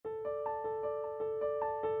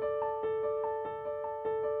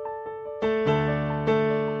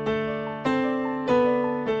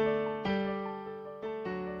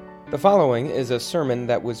following is a sermon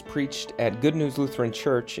that was preached at Good News Lutheran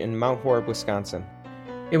Church in Mount Horeb, Wisconsin.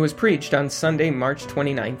 It was preached on Sunday, March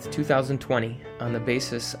 29th, 2020, on the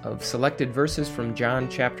basis of selected verses from John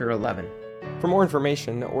chapter 11. For more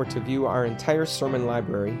information or to view our entire sermon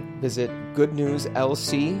library, visit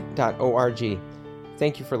goodnewslc.org.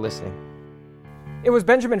 Thank you for listening. It was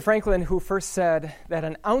Benjamin Franklin who first said that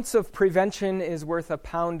an ounce of prevention is worth a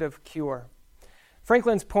pound of cure.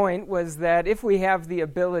 Franklin's point was that if we have the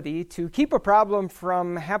ability to keep a problem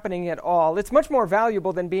from happening at all, it's much more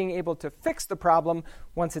valuable than being able to fix the problem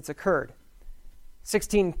once it's occurred.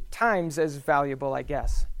 16 times as valuable, I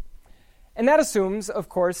guess. And that assumes, of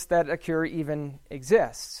course, that a cure even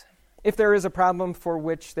exists. If there is a problem for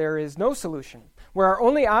which there is no solution, where our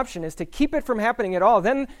only option is to keep it from happening at all,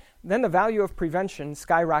 then the value of prevention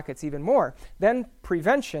skyrockets even more. Then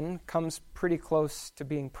prevention comes pretty close to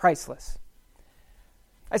being priceless.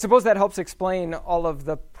 I suppose that helps explain all of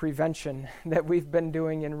the prevention that we've been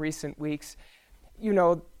doing in recent weeks. You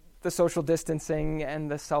know, the social distancing and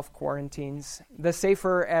the self-quarantines, the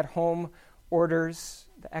safer at-home orders,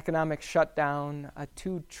 the economic shutdown, a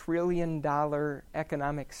 $2 trillion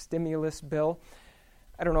economic stimulus bill.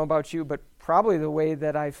 I don't know about you, but probably the way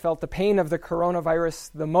that I felt the pain of the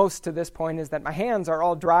coronavirus the most to this point is that my hands are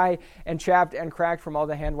all dry and chapped and cracked from all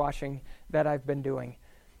the hand washing that I've been doing.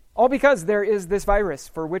 All because there is this virus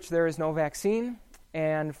for which there is no vaccine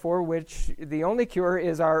and for which the only cure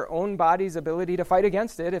is our own body's ability to fight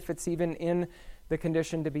against it if it's even in the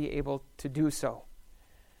condition to be able to do so.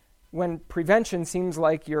 When prevention seems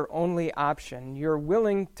like your only option, you're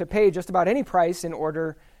willing to pay just about any price in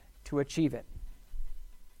order to achieve it.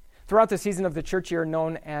 Throughout the season of the church year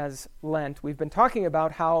known as Lent, we've been talking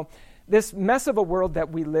about how this mess of a world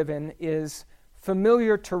that we live in is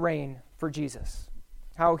familiar terrain for Jesus.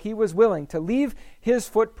 How he was willing to leave his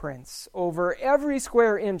footprints over every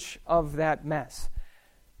square inch of that mess,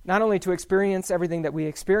 not only to experience everything that we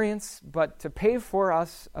experience, but to pave for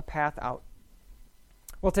us a path out.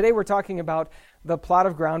 Well, today we're talking about the plot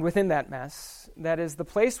of ground within that mess. That is the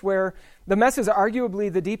place where the mess is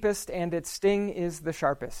arguably the deepest and its sting is the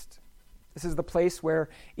sharpest. This is the place where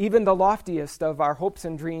even the loftiest of our hopes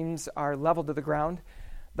and dreams are leveled to the ground,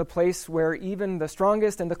 the place where even the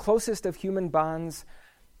strongest and the closest of human bonds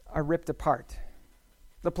are ripped apart.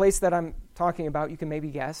 The place that I'm talking about, you can maybe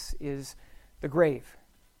guess, is the grave.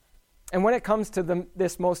 And when it comes to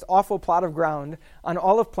this most awful plot of ground on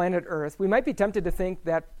all of planet Earth, we might be tempted to think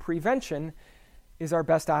that prevention is our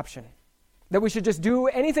best option. That we should just do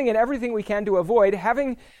anything and everything we can to avoid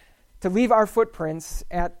having to leave our footprints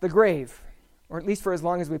at the grave, or at least for as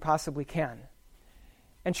long as we possibly can.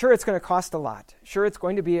 And sure, it's going to cost a lot. Sure, it's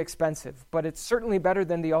going to be expensive, but it's certainly better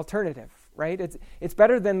than the alternative, right? It's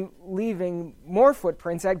better than leaving more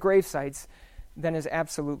footprints at grave sites than is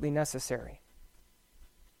absolutely necessary.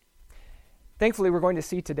 Thankfully, we're going to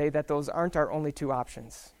see today that those aren't our only two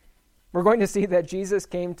options. We're going to see that Jesus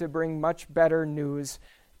came to bring much better news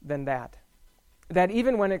than that. That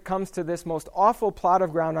even when it comes to this most awful plot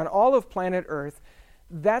of ground on all of planet Earth,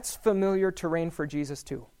 that's familiar terrain for Jesus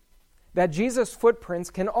too. That Jesus' footprints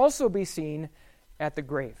can also be seen at the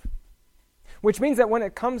grave. Which means that when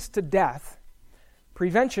it comes to death,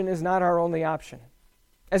 prevention is not our only option.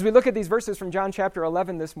 As we look at these verses from John chapter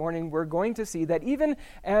 11 this morning, we're going to see that even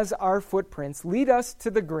as our footprints lead us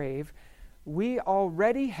to the grave, we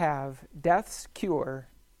already have death's cure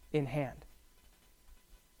in hand.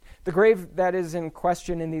 The grave that is in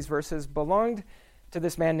question in these verses belonged to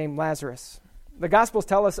this man named Lazarus. The Gospels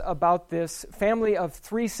tell us about this family of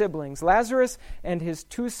three siblings, Lazarus and his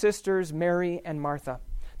two sisters, Mary and Martha.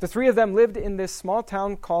 The three of them lived in this small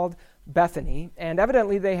town called Bethany, and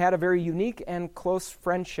evidently they had a very unique and close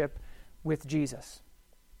friendship with Jesus.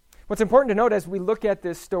 What's important to note as we look at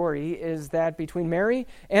this story is that between Mary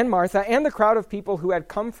and Martha and the crowd of people who had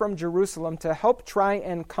come from Jerusalem to help try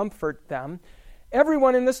and comfort them,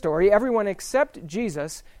 everyone in the story, everyone except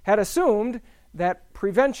Jesus, had assumed that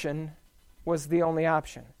prevention was the only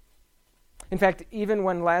option. In fact, even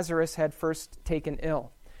when Lazarus had first taken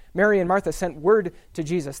ill, Mary and Martha sent word to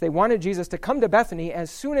Jesus. They wanted Jesus to come to Bethany as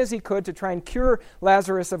soon as he could to try and cure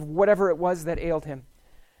Lazarus of whatever it was that ailed him.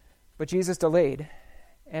 But Jesus delayed,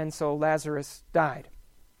 and so Lazarus died.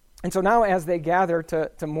 And so now as they gather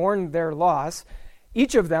to mourn their loss,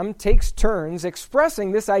 each of them takes turns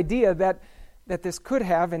expressing this idea that this could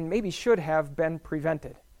have and maybe should have been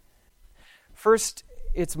prevented. First,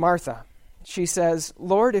 it's Martha. She says,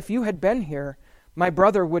 "Lord, if you had been here, my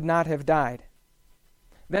brother would not have died."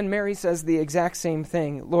 Then Mary says the exact same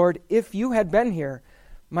thing. "Lord, if you had been here,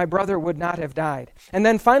 my brother would not have died. And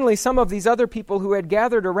then finally, some of these other people who had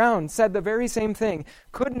gathered around said the very same thing.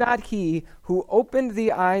 Could not he who opened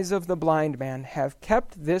the eyes of the blind man have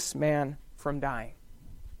kept this man from dying?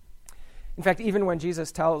 In fact, even when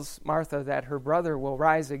Jesus tells Martha that her brother will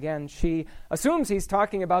rise again, she assumes he's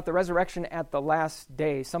talking about the resurrection at the last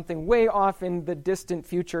day, something way off in the distant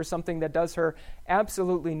future, something that does her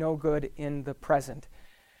absolutely no good in the present.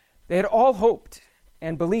 They had all hoped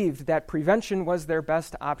and believed that prevention was their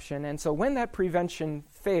best option, and so when that prevention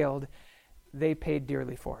failed, they paid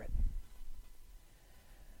dearly for it.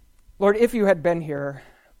 Lord, if you had been here,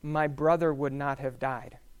 my brother would not have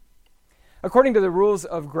died. According to the rules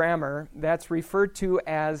of grammar, that's referred to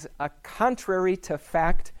as a contrary to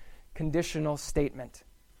fact conditional statement.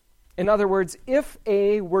 In other words, if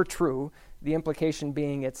A were true, the implication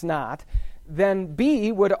being it's not, then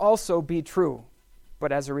B would also be true.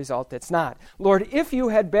 But as a result, it's not. Lord, if you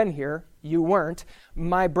had been here, you weren't,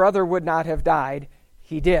 my brother would not have died,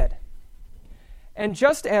 he did. And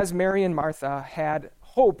just as Mary and Martha had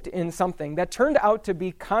hoped in something that turned out to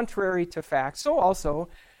be contrary to fact, so also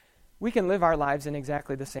we can live our lives in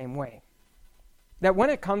exactly the same way. That when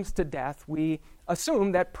it comes to death, we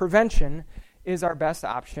assume that prevention is our best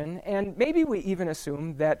option, and maybe we even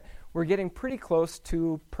assume that we're getting pretty close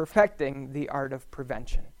to perfecting the art of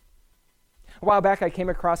prevention. A while back, I came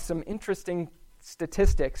across some interesting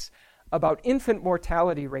statistics about infant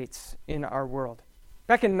mortality rates in our world.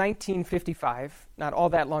 Back in 1955, not all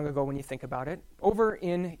that long ago when you think about it, over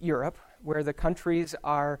in Europe, where the countries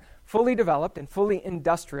are fully developed and fully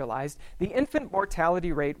industrialized, the infant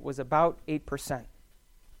mortality rate was about 8%.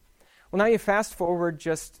 Well, now you fast forward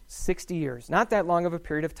just 60 years, not that long of a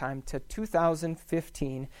period of time, to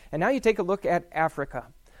 2015, and now you take a look at Africa,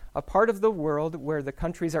 a part of the world where the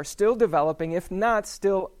countries are still developing, if not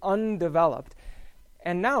still undeveloped.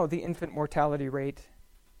 And now the infant mortality rate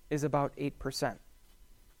is about 8%.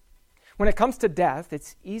 When it comes to death,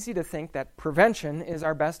 it's easy to think that prevention is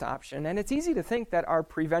our best option, and it's easy to think that our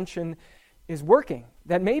prevention is working,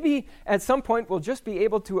 that maybe at some point we'll just be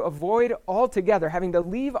able to avoid altogether having to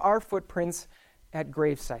leave our footprints at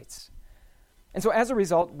grave sites. And so as a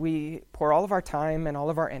result, we pour all of our time and all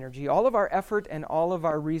of our energy, all of our effort and all of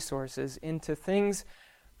our resources into things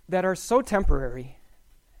that are so temporary,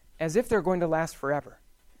 as if they're going to last forever.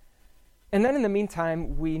 And then in the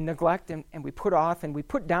meantime, we neglect and we put off and we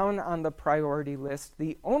put down on the priority list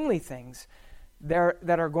the only things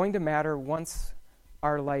that are going to matter once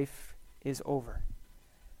our life is over.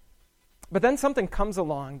 But then something comes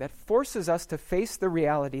along that forces us to face the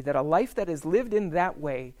reality that a life that is lived in that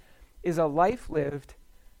way is a life lived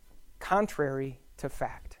contrary to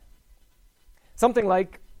fact. Something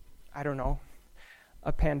like,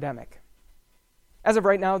 a pandemic. As of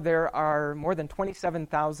right now, there are more than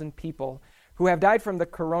 27,000 people who have died from the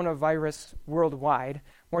coronavirus worldwide,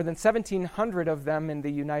 more than 1,700 of them in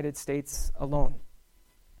the United States alone.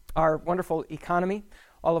 Our wonderful economy,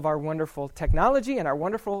 all of our wonderful technology, and our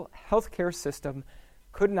wonderful healthcare system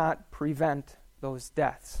could not prevent those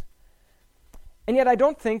deaths. And yet I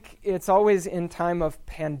don't think it's always in time of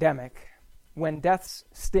pandemic when death's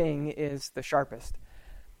sting is the sharpest.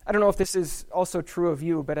 I don't know if this is also true of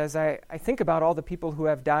you, but as I think about all the people who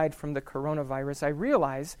have died from the coronavirus, I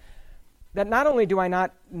realize that not only do I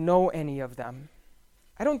not know any of them,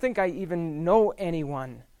 I don't think I even know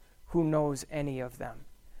anyone who knows any of them.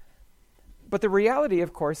 But the reality,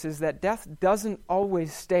 of course, is that death doesn't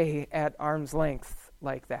always stay at arm's length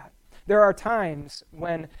like that. There are times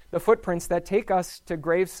when the footprints that take us to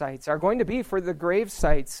grave sites are going to be for the grave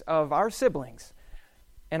sites of our siblings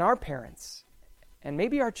and our parents and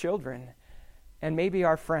maybe our children and maybe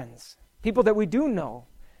our friends, people that we do know,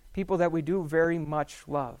 people that we do very much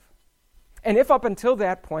love. And if up until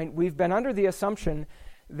that point we've been under the assumption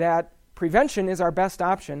that prevention is our best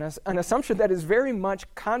option, an assumption that is very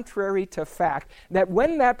much contrary to fact, that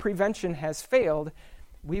when that prevention has failed,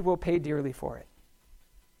 we will pay dearly for it.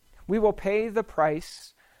 We will pay the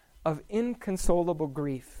price of inconsolable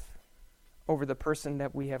grief over the person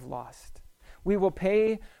that we have lost. We will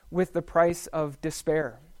pay with the price of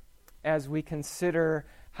despair as we consider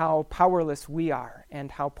how powerless we are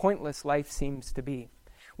and how pointless life seems to be.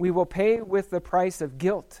 We will pay with the price of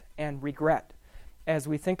guilt and regret as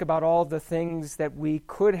we think about all the things that we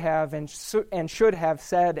could have and should have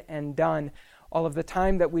said and done, all of the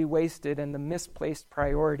time that we wasted and the misplaced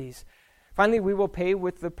priorities. Finally, we will pay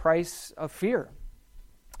with the price of fear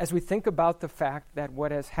as we think about the fact that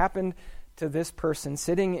what has happened to this person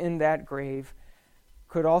sitting in that grave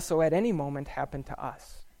could also at any moment happen to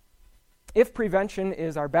us. If prevention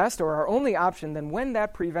is our best or our only option, then when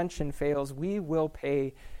that prevention fails, we will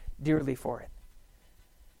pay dearly for it.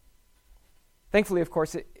 Thankfully, of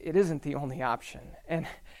course, it isn't the only option. And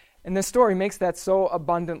this story makes that so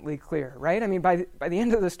abundantly clear, right? I mean, by the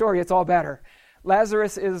end of the story, it's all better.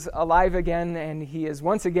 Lazarus is alive again, and he is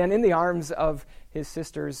once again in the arms of his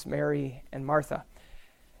sisters, Mary and Martha.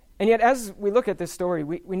 And yet, as we look at this story,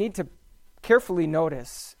 we need to carefully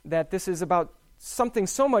notice that this is about something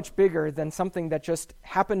so much bigger than something that just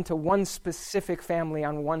happened to one specific family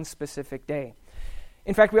on one specific day.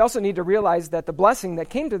 In fact, we also need to realize that the blessing that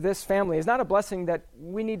came to this family is not a blessing that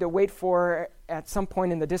we need to wait for at some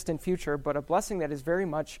point in the distant future, but a blessing that is very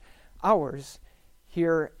much ours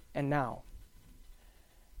here and now.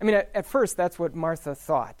 I mean, at first, that's what Martha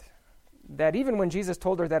thought, that even when Jesus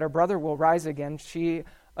told her that her brother will rise again, she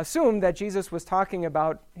assumed that Jesus was talking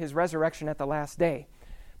about his resurrection at the last day.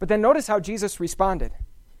 But then notice how Jesus responded.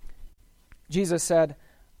 Jesus said,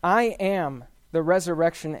 "I am the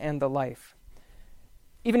resurrection and the life."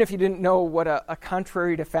 Even if you didn't know what a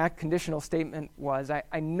contrary to fact conditional statement was,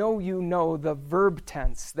 I know you know the verb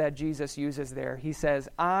tense that Jesus uses there. He says,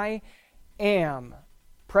 "I am,"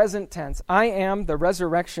 present tense, "I am the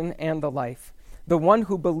resurrection and the life. The one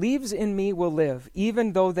who believes in me will live,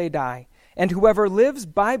 even though they die. And whoever lives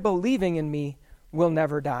by believing in me will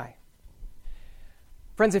never die."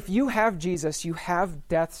 Friends, if you have Jesus, you have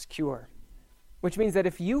death's cure, which means that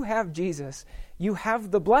if you have Jesus, you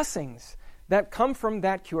have the blessings that come from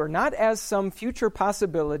that cure, not as some future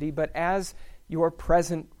possibility, but as your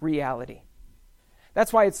present reality.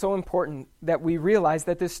 That's why it's so important that we realize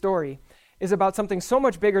that this story is about something so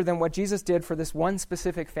much bigger than what Jesus did for this one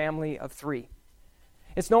specific family of three.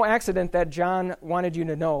 It's no accident that John wanted you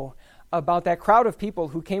to know about that crowd of people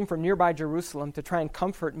who came from nearby Jerusalem to try and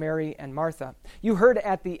comfort Mary and Martha. You heard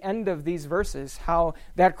at the end of these verses how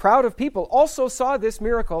that crowd of people also saw this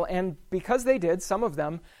miracle, and because they did, some of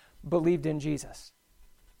them believed in Jesus.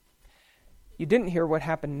 You didn't hear what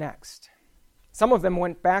happened next. Some of them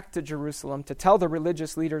went back to Jerusalem to tell the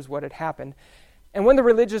religious leaders what had happened. And when the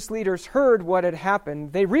religious leaders heard what had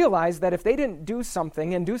happened, they realized that if they didn't do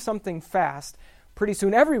something and do something fast, pretty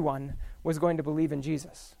soon everyone was going to believe in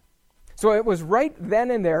Jesus. So it was right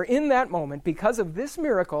then and there, in that moment, because of this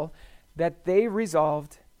miracle, that they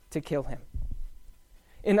resolved to kill him.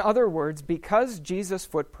 In other words, because Jesus'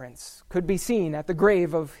 footprints could be seen at the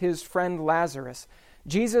grave of his friend Lazarus,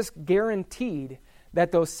 Jesus guaranteed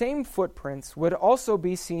that those same footprints would also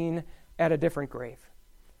be seen at a different grave,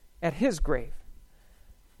 at his grave.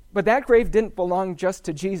 But that grave didn't belong just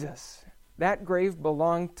to Jesus. That grave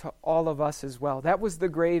belonged to all of us as well. That was the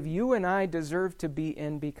grave you and I deserved to be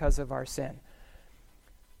in because of our sin.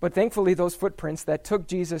 But thankfully, those footprints that took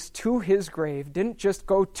Jesus to his grave didn't just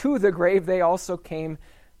go to the grave, they also came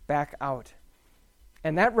back out.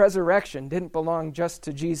 And that resurrection didn't belong just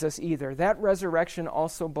to Jesus either. That resurrection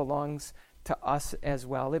also belongs to us as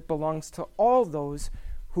well. It belongs to all those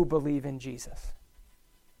who believe in Jesus.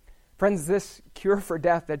 Friends, this cure for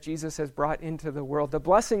death that Jesus has brought into the world, the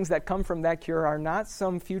blessings that come from that cure are not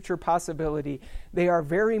some future possibility. They are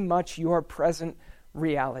very much your present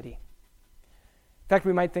reality. In fact,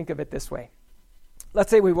 we might think of it this way. Let's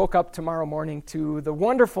say we woke up tomorrow morning to the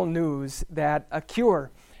wonderful news that a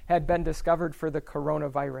cure had been discovered for the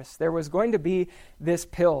coronavirus. There was going to be this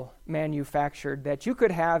pill manufactured that you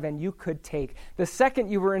could have and you could take. The second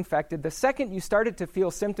you were infected, the second you started to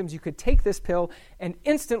feel symptoms, you could take this pill and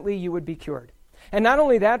instantly you would be cured. And not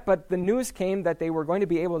only that, but the news came that they were going to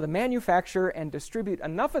be able to manufacture and distribute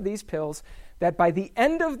enough of these pills that by the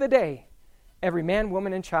end of the day, every man,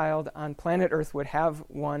 woman, and child on planet Earth would have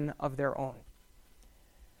one of their own.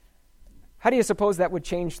 How do you suppose that would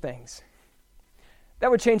change things? That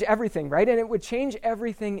would change everything, right? And it would change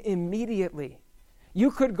everything immediately. You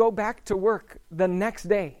could go back to work the next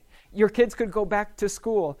day. Your kids could go back to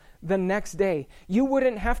school the next day. You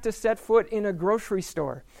wouldn't have to set foot in a grocery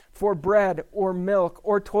store for bread or milk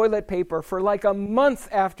or toilet paper for like a month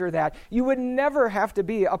after that. You would never have to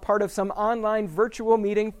be a part of some online virtual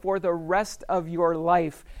meeting for the rest of your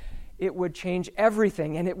life. It would change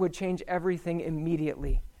everything, and it would change everything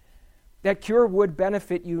immediately. That cure would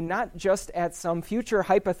benefit you not just at some future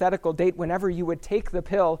hypothetical date whenever you would take the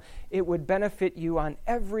pill, it would benefit you on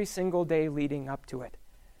every single day leading up to it.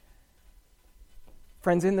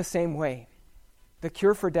 Friends, in the same way, the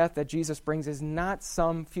cure for death that Jesus brings is not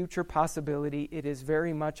some future possibility, it is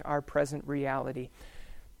very much our present reality.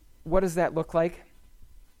 What does that look like?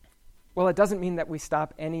 Well, it doesn't mean that we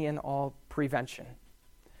stop any and all prevention.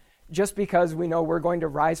 Just because we know we're going to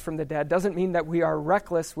rise from the dead doesn't mean that we are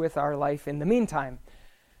reckless with our life in the meantime.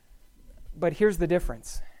 But here's the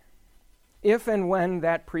difference. If and when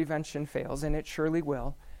that prevention fails, and it surely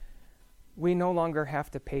will, we no longer have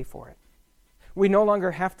to pay for it. We no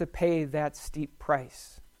longer have to pay that steep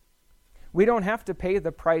price. We don't have to pay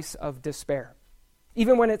the price of despair.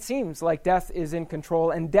 Even when it seems like death is in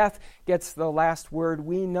control and death gets the last word,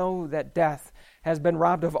 we know that death has been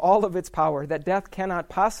robbed of all of its power, that death cannot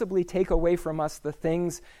possibly take away from us the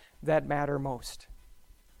things that matter most.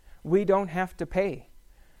 We don't have to pay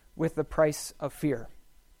with the price of fear.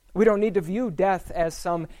 We don't need to view death as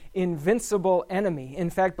some invincible enemy. In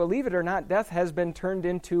fact, believe it or not, death has been turned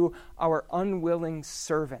into our unwilling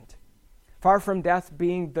servant. Far from death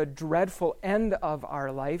being the dreadful end of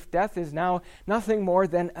our life, death is now nothing more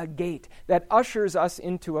than a gate that ushers us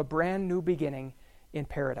into a brand new beginning in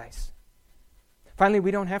paradise. Finally,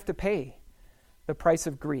 we don't have to pay the price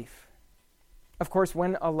of grief. Of course,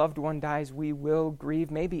 when a loved one dies, we will grieve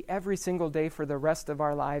maybe every single day for the rest of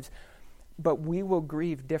our lives, but we will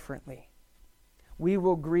grieve differently. We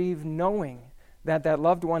will grieve knowing that that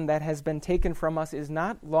loved one that has been taken from us is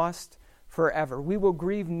not lost forever. We will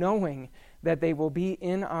grieve knowing that they will be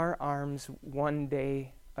in our arms one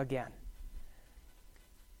day again.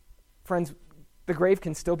 Friends, the grave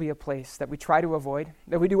can still be a place that we try to avoid,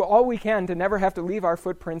 that we do all we can to never have to leave our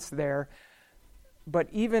footprints there. But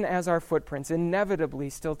even as our footprints inevitably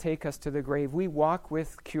still take us to the grave, we walk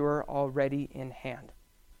with cure already in hand.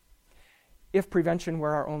 If prevention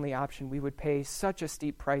were our only option, we would pay such a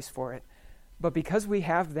steep price for it. But because we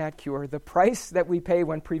have that cure, the price that we pay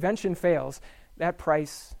when prevention fails, that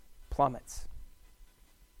price plummets.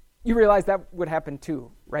 You realize that would happen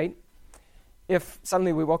too, right? If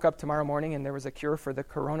suddenly we woke up tomorrow morning and there was a cure for the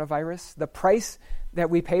coronavirus, the price that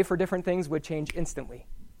we pay for different things would change instantly.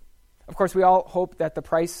 Of course, we all hope that the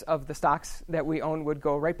price of the stocks that we own would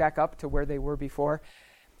go right back up to where they were before.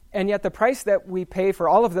 And yet the price that we pay for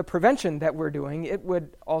all of the prevention that we're doing, it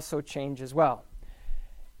would also change as well.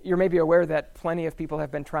 You're maybe aware that plenty of people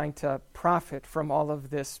have been trying to profit from all of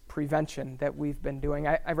this prevention that we've been doing.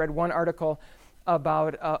 I read one article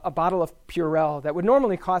about a bottle of Purell that would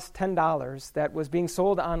normally cost $10 that was being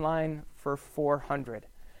sold online for $400.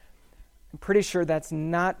 I'm pretty sure that's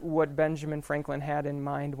not what Benjamin Franklin had in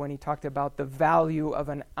mind when he talked about the value of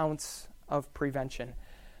an ounce of prevention.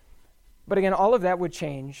 But again, all of that would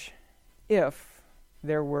change if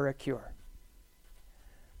there were a cure.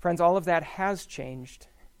 Friends, all of that has changed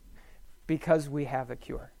because we have a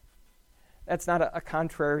cure. That's not a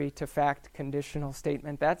contrary to fact conditional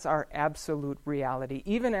statement. That's our absolute reality.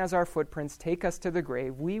 Even as our footprints take us to the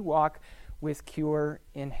grave, we walk with cure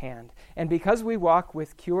in hand. And because we walk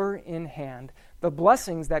with cure in hand, the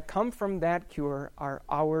blessings that come from that cure are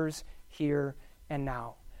ours here and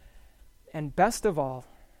now. And best of all,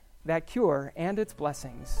 that cure and its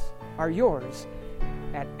blessings are yours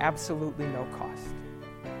at absolutely no cost.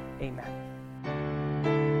 Amen.